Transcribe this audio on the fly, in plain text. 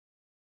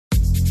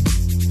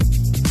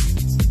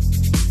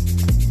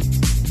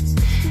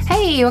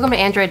Hey, welcome to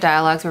Android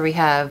Dialogues, where we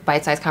have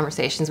bite-sized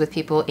conversations with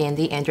people in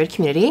the Android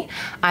community.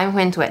 I'm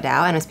Huyen Tuet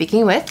Dao, and I'm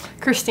speaking with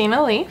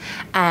Christina Lee.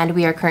 And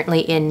we are currently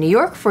in New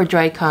York for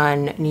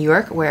Droidcon New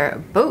York,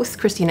 where both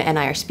Christina and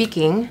I are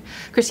speaking.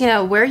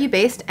 Christina, where are you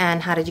based,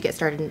 and how did you get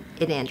started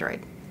in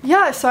Android?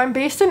 Yeah, so I'm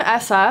based in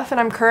SF, and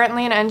I'm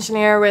currently an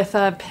engineer with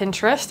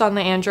Pinterest on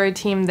the Android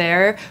team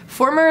there,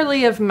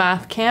 formerly of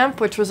MathCamp,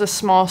 which was a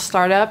small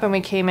startup, and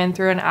we came in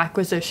through an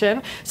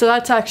acquisition. So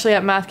that's actually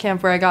at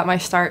MathCamp where I got my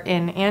start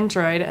in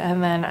Android,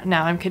 and then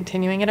now I'm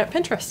continuing it at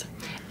Pinterest.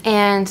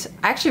 And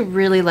I actually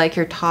really like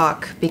your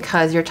talk,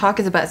 because your talk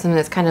is about something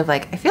that's kind of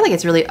like, I feel like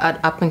it's really an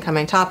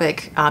up-and-coming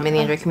topic in the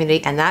Android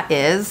community, and that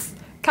is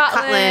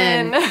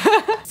Kotlin.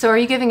 So are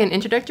you giving an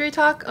introductory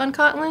talk on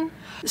Kotlin?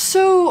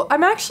 So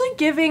I'm actually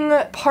giving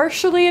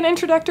partially an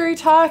introductory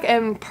talk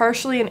and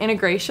partially an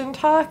integration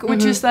talk,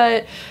 which is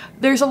that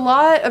there's a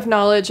lot of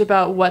knowledge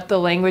about what the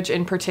language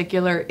in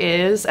particular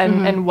is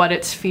and what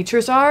its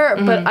features are,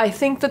 but I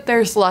think that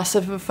there's less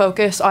of a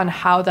focus on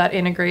how that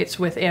integrates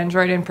with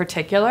Android in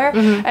particular.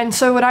 And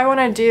so what I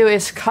want to do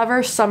is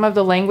cover some of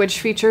the language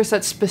features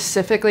that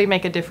specifically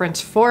make a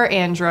difference for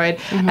Android,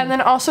 and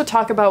then also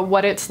talk about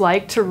what it's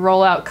like to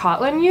roll out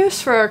Kotlin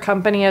use for a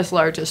company as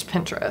large as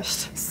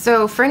Pinterest.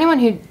 So for anyone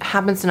who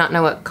happens to not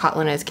know what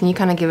Kotlin is, can you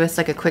kind of give us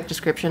like a quick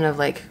description of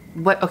like,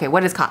 what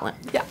is Kotlin?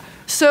 Yeah.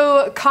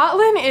 So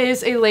Kotlin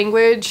is a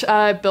language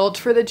built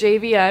for the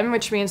JVM,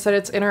 which means that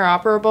it's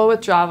interoperable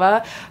with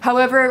Java.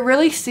 However, it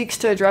really seeks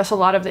to address a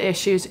lot of the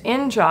issues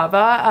in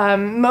Java.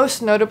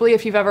 Most notably,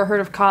 if you've ever heard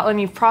of Kotlin,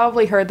 you've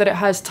probably heard that it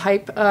has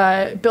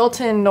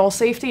built-in null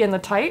safety in the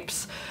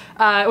types.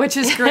 Which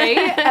is great.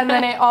 And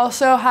then it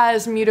also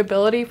has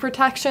mutability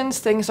protections.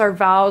 Things are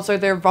vals or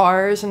they're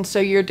vars, and so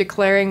you're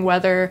declaring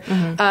whether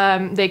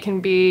they can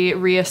be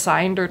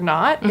reassigned or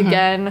not,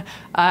 again,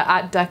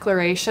 at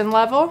declaration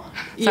level.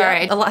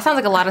 Sorry, it sounds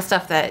like a lot of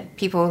stuff that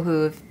people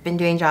who've been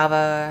doing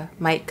Java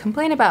might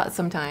complain about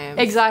sometimes.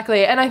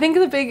 Exactly, and I think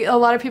a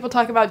lot of people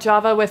talk about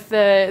Java with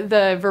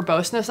the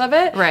verboseness of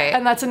it. Right.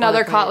 And that's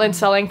another Kotlin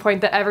selling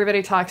point that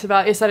everybody talks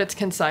about, is that it's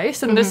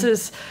concise. And this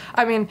is,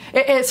 I mean,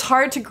 it's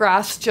hard to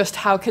grasp just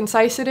how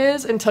concise it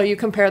is until you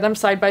compare them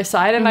side by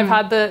side, and I've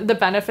had the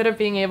benefit of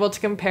being able to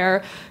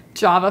compare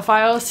Java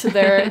files to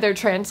their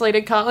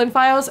translated Kotlin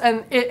files,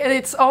 and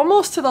it's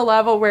almost to the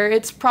level where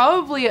it's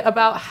probably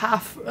about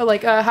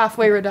a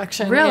halfway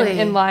reduction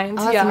in lines.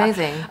 Oh, that's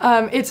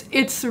amazing.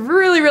 It's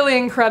really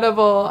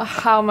incredible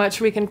how much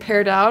we can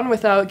pare down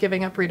without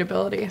giving up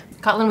readability.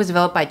 Kotlin was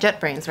developed by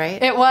JetBrains,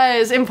 right? It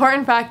was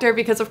important factor,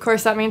 because of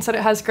course that means that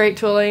it has great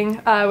tooling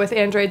with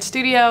Android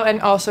Studio, and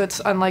also it's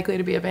unlikely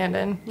to be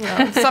abandoned. You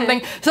know,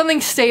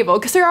 something stable,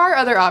 because there are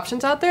other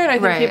options out there, and I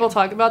think people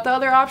talk about the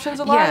other options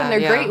a lot, and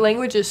they're great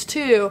languages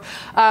too,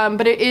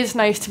 but it is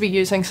nice to be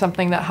using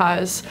something that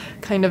has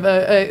kind of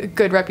a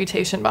good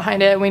reputation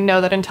behind it. We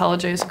know that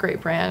IntelliJ is a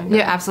great brand.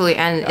 Yeah, absolutely,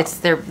 and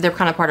they're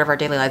kind of part of our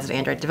daily lives as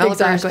Android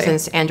developers,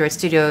 since Android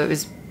Studio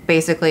is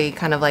basically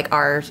kind of like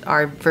our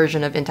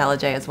version of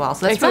IntelliJ as well.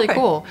 So that's really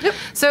cool. Yep.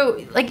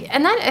 So I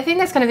think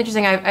that's kind of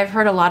interesting. I've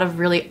heard a lot of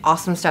really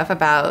awesome stuff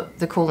about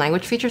the cool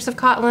language features of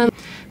Kotlin,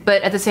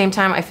 but at the same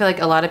time, I feel like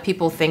a lot of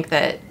people think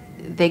that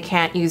they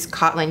can't use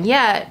Kotlin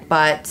yet,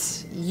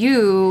 but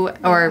you,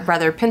 or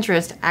rather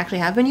Pinterest, actually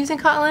have been using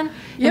Kotlin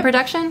in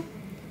production?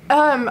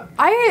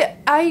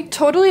 I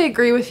totally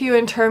agree with you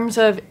in terms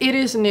of it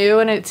is new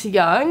and it's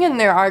young, and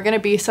there are going to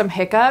be some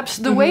hiccups.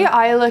 The way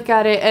I look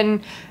at it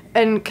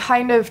and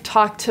kind of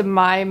talk to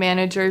my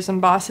managers and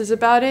bosses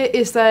about it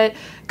is that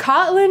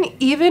Kotlin,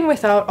 even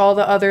without all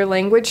the other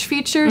language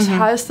features,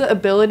 has the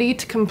ability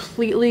to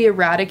completely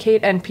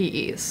eradicate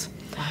NPEs.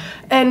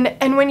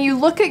 And when you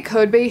look at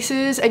code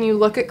bases and you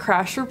look at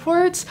crash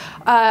reports,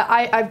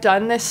 I've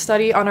done this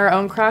study on our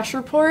own crash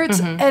reports,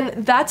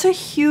 and that's a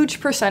huge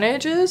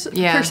percentage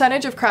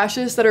of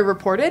crashes that are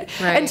reported.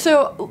 Right. And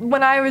so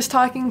when I was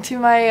talking to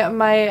my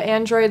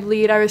Android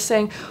lead, I was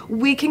saying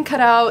we can cut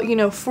out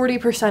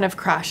 40% of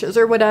crashes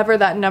or whatever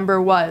that number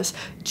was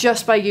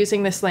just by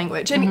using this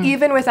language. And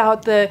even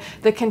without the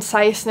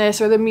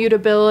conciseness or the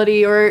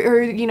mutability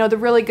or the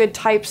really good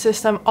type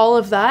system, all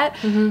of that.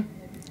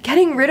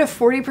 Getting rid of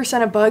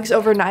 40% of bugs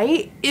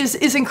overnight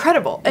is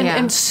incredible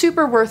and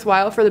super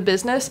worthwhile for the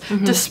business,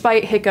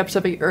 despite hiccups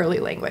of the early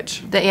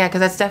language. Yeah, because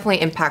that's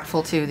definitely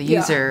impactful to the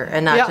user,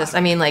 and not just,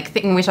 I mean,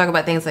 when we talk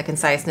about things like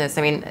conciseness,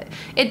 I mean,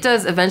 it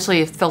does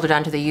eventually filter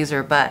down to the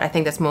user, but I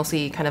think that's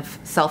mostly kind of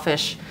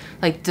selfish,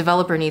 like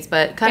developer needs,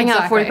 but cutting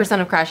out 40%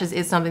 of crashes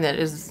is something that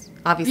is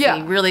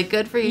obviously really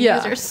good for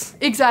users.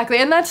 Exactly,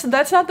 and that's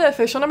not the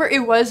official number. It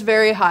was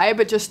very high,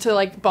 but just to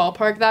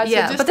ballpark that.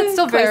 Yeah, so just but that's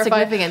still very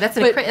significant.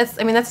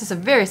 That's just a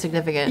very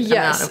significant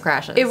amount of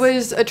crashes. It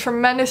was a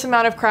tremendous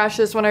amount of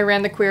crashes when I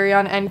ran the query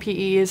on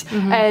NPEs,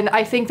 and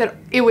I think that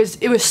it was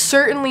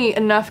certainly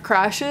enough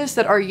crashes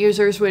that our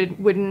users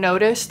would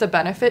notice the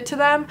benefit to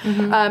them.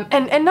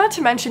 And not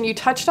to mention, you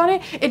touched on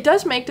it, it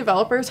does make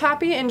developers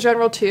happy in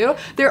general too.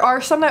 There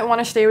are some that want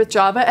to stay with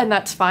Java, and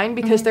that's fine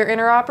because they're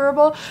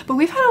interoperable, but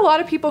we've had a lot lot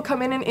of people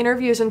come in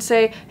interviews and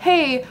say,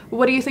 hey,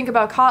 what do you think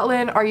about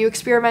Kotlin? Are you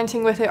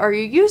experimenting with it? Are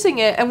you using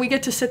it? And we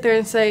get to sit there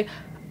and say,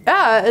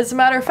 yeah, as a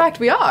matter of fact,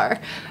 we are.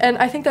 And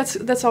I think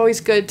that's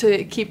always good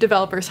to keep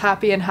developers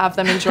happy and have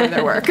them enjoy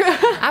their work.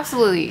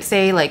 Absolutely.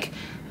 Say like,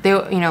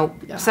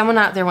 someone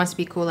out there wants to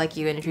be cool like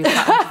you and introduce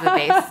Kotlin to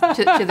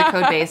the base, to the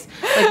code base.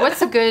 Like,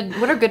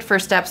 what are good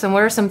first steps, and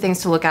what are some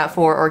things to look out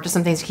for, or just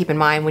some things to keep in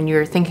mind when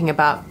you're thinking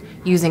about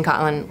using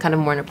Kotlin kind of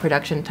more in a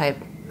production type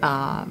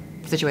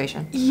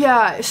situation?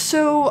 Yeah,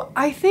 so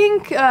I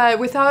think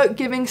without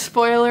giving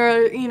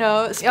spoilers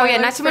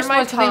not too much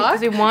spoilers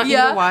because we want you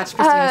to watch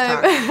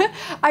Christina's talk.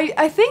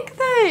 I think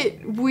that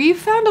we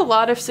found a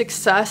lot of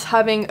success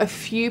having a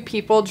few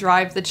people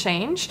drive the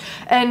change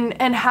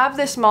and have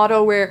this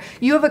model where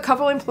you have a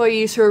couple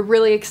employees who are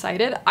really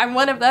excited. I'm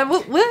one of them,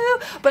 woo!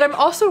 But I'm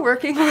also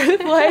working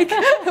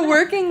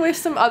with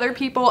some other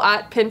people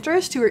at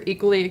Pinterest who are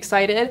equally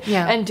excited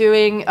and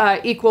doing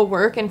equal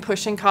work and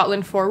pushing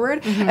Kotlin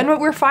forward. Mm-hmm. And what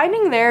we're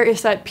finding there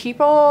is that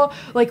people,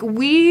 like,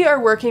 we are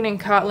working in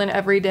Kotlin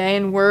every day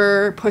and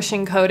we're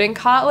pushing code in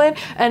Kotlin,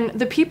 and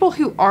the people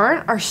who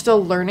aren't are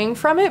still learning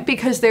from it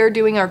because they're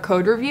doing our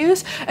code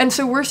reviews. And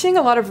so we're seeing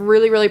a lot of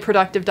really, really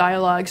productive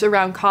dialogues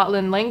around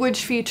Kotlin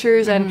language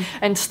features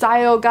and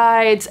style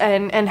guides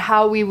and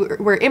how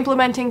we're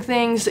implementing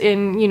things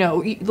in,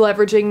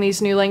 leveraging these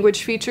new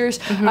language features,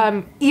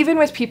 even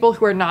with people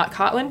who are not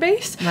Kotlin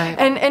based. Right.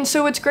 And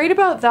so what's great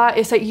about that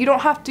is that you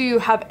don't have to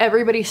have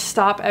everybody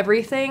stop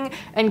everything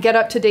and get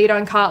up to date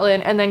on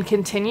Kotlin and then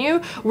continue.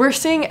 We're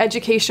seeing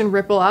education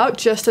ripple out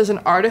just as an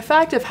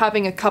artifact of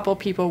having a couple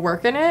people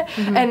work in it.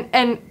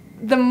 And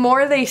the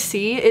more they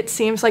see, it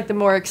seems like the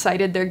more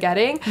excited they're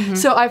getting.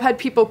 So I've had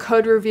people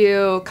code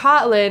review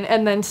Kotlin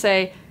and then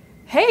say,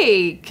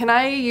 hey, can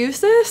I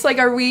use this? Like,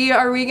 are we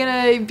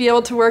gonna be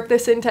able to work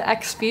this into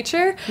X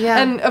feature? Yeah.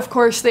 And of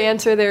course the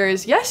answer there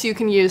is yes, you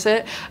can use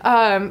it.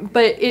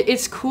 But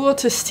it's cool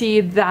to see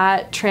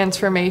that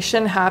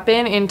transformation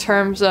happen in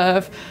terms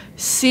of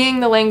seeing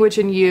the language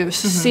in use,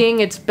 seeing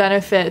its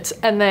benefits,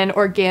 and then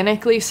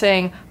organically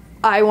saying,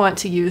 I want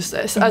to use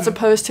this, as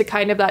opposed to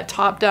kind of that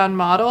top-down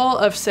model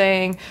of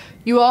saying,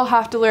 you all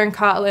have to learn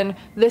Kotlin,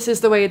 this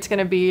is the way it's going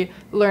to be,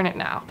 learn it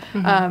now.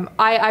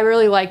 I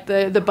really like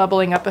the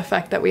bubbling up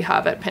effect that we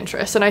have at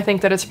Pinterest, and I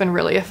think that it's been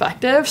really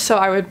effective, so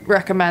I would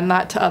recommend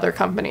that to other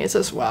companies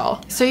as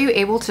well. So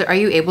are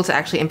you able to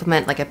actually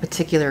implement like a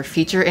particular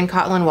feature in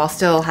Kotlin while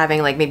still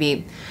having like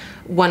maybe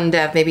one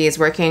dev maybe is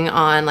working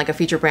on like a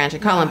feature branch in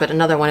Kotlin, but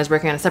another one is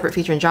working on a separate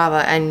feature in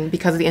Java, and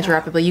because of the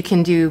interoperability, you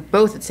can do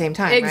both at the same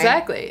time,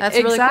 exactly. Right? That's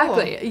really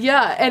cool.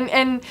 Yeah,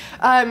 and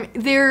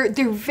they're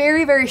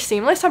very, very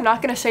seamless. I'm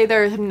not going to say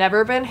there's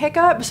never been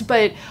hiccups,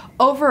 but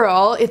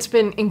overall, it's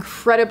been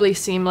incredibly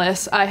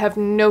seamless. I have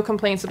no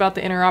complaints about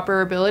the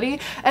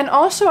interoperability. And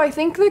also, I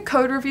think the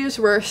code reviews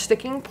were a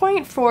sticking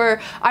point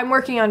for, I'm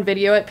working on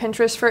video at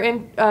Pinterest,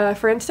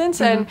 for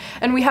instance,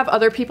 and we have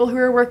other people who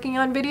are working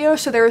on video,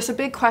 so there was a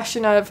big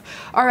question of,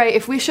 all right,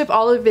 if we ship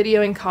all of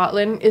video in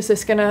Kotlin, is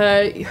this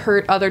gonna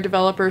hurt other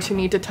developers who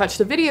need to touch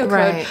the video code?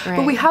 Right.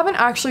 But we haven't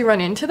actually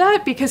run into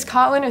that because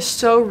Kotlin is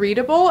so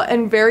readable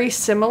and very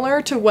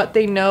similar to what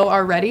they know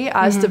already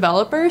as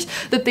developers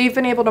that they've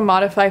been able to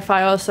modify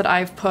files that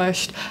I've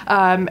pushed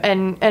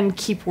and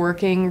keep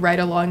working right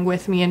along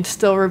with me and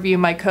still review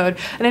my code.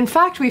 And in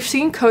fact, we've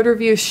seen code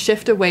reviews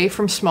shift away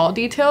from small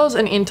details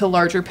and into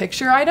larger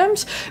picture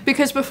items,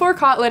 because before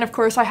Kotlin, of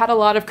course, I had a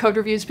lot of code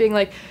reviews being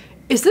like,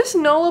 is this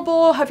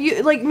nullable? Have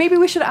you, like, maybe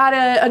we should add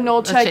a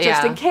null check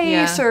just in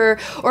case, or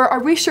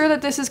are we sure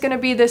that this is going to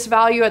be this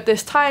value at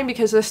this time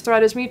because this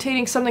thread is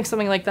mutating,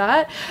 something like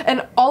that.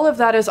 And all of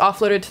that is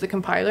offloaded to the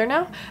compiler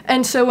now.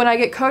 And so when I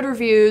get code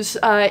reviews,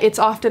 it's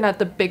often at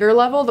the bigger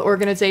level, the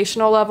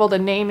organizational level, the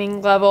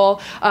naming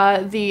level,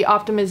 the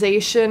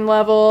optimization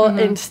level,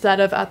 instead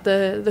of at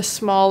the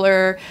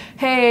smaller,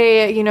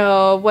 hey,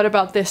 what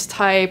about this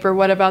type, or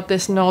what about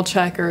this null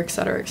check, or et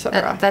cetera, et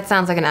cetera. That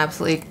sounds like an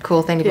absolutely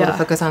cool thing to be able to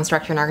focus on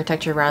structure and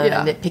architecture rather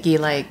than nitpicky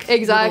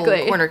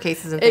little corner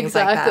cases and things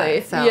like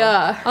that. So,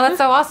 oh, that's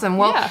so awesome.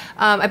 Well,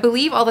 I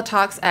believe all the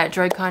talks at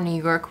Droidcon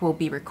New York will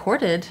be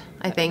recorded,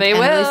 I think, and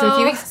released in a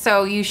few weeks.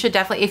 So you should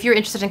definitely, if you're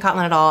interested in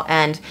Kotlin at all,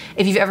 and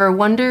if you've ever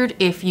wondered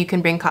if you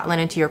can bring Kotlin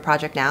into your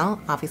project now,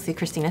 obviously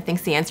Christina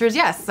thinks the answer is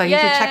yes. So you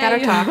should check out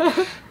our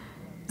talk.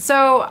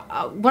 So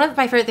one of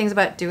my favorite things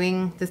about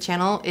doing this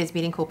channel is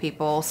meeting cool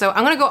people. So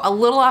I'm going to go a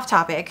little off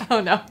topic.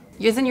 Oh, no.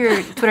 Isn't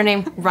your Twitter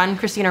name Run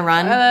Christina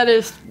Run? That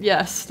is,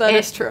 yes, that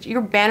is true.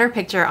 Your banner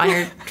picture on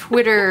your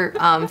Twitter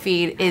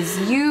feed is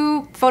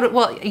you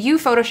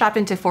photoshopped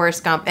into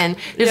Forrest Gump, and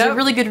there's a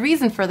really good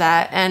reason for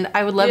that. And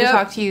I would love to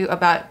talk to you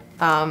about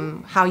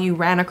how you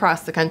ran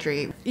across the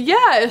country.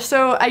 Yeah,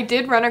 so I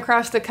did run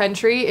across the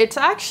country. It's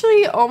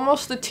actually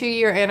almost the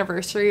 2-year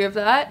anniversary of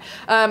that.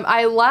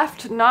 I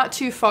left not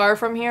too far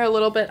from here, a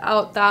little bit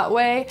out that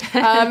way,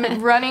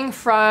 running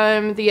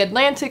from the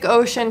Atlantic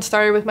Ocean,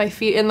 started with my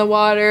feet in the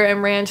water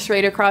and ran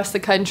straight across the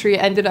country,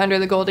 ended under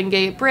the Golden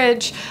Gate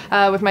Bridge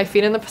with my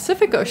feet in the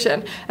Pacific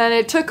Ocean. And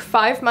it took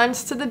 5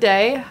 months to the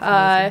day,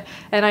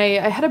 and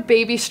I had a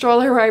baby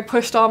stroller where I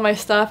pushed all my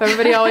stuff.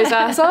 Everybody always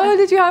asks, oh,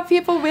 did you have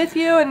people with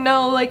you? And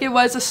no, like, it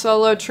was a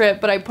solo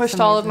trip, but I pushed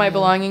all of my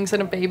belongings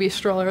in a baby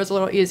stroller. It was a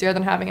little easier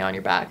than having it on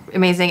your back.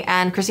 Amazing.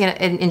 And Christina,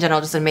 in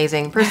general, just an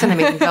amazing person,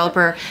 amazing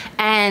developer.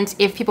 And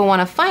if people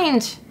want to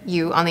find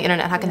you on the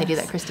internet, how can they do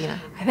that, Christina?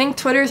 I think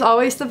Twitter is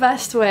always the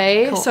best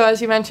way. Cool. So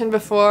as you mentioned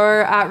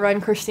before, at Run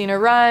Christina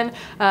Run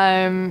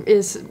I'm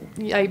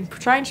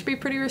trying to be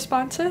pretty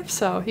responsive,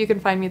 so you can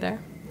find me there.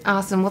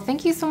 Awesome. Well,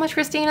 thank you so much,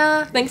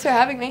 Christina. Thanks for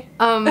having me.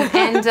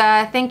 And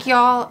thank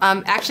y'all.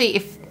 Actually,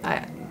 if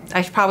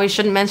I probably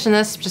shouldn't mention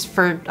this just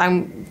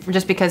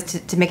because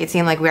to make it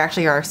seem like we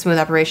actually are a smooth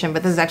operation,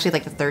 but this is actually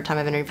like the 3rd time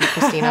I've interviewed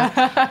Christina.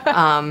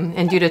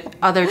 And due to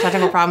other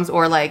technical problems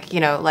or like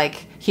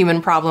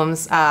human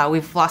problems,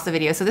 we've lost the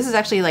video. So this is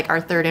actually like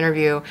our 3rd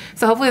interview.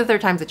 So hopefully the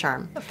 3rd time's a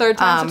charm. The 3rd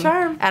time's a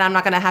charm. And I'm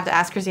not going to have to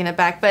ask Christina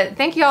back. But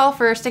thank you all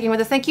for sticking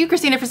with us. Thank you,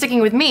 Christina, for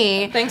sticking with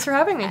me. Thanks for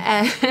having me.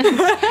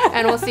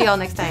 And we'll see y'all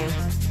next time.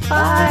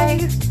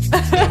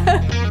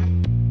 Bye.